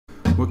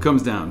What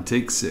comes down?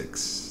 Take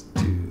 6,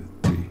 2,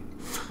 3.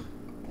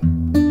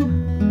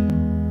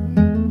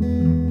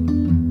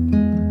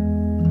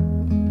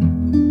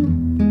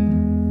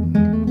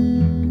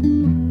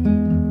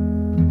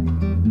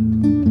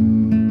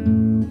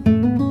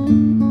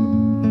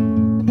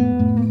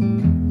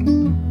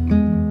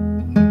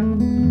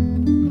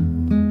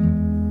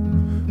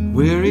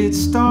 Where it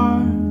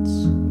starts,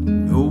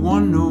 no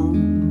one knows.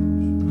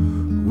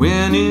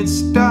 When it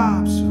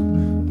stops,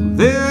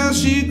 there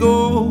she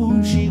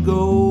goes, she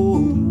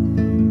goes,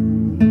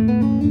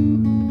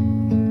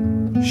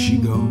 she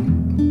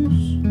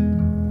goes.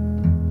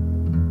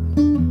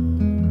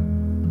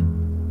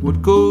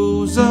 What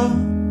goes up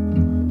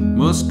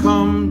must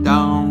come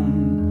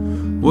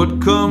down.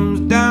 What comes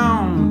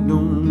down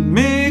don't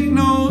make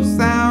no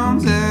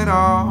sounds at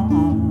all.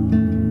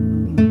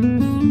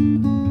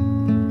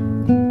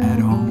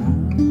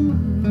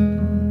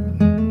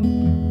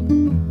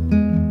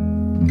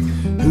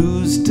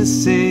 Who's to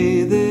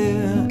say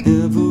there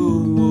ever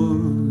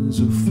was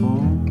a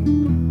fall?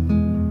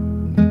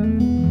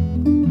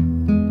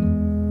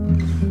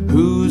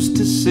 Who's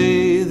to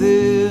say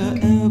there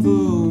ever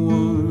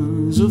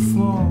was a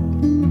fall?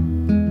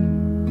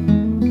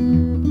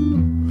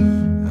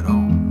 At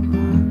all.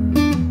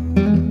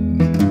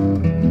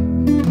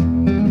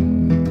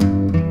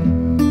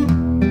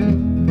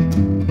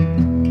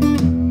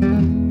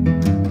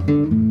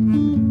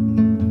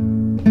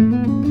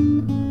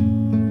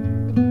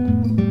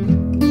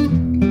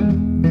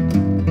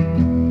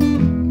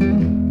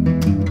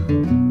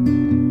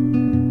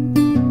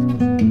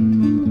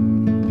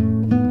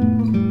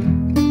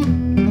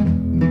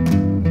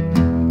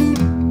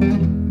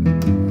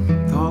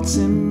 Thoughts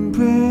and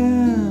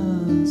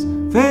prayers,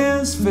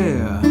 fair's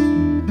fair.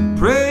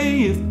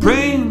 Pray if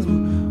praying's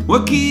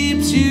what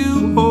keeps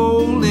you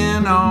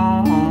holding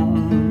on,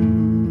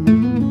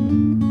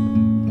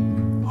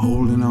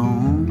 holding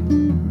on.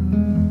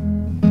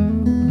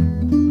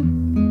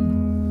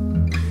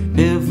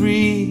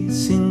 Every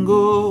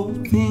single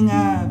thing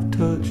I've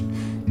touched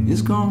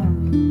is gone.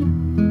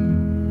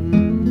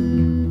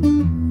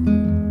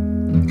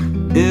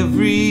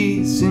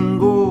 Every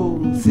single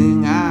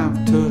thing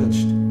I've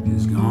touched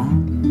is gone.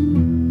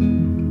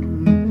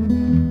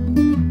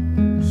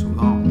 So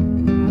long.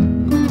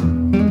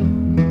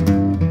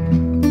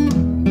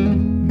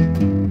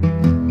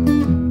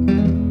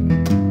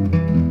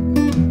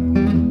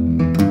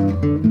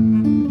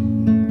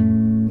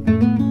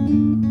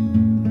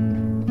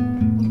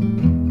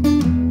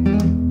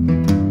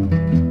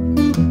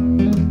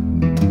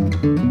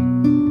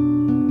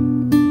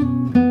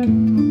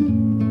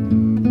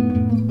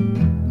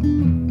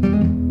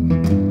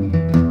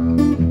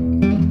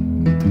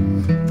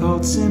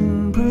 Thoughts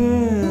and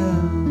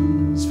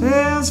prayers,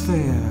 fair's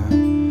fair.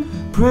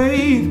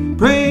 Pray,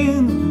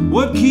 praying,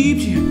 what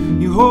keeps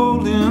you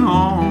holding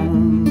on?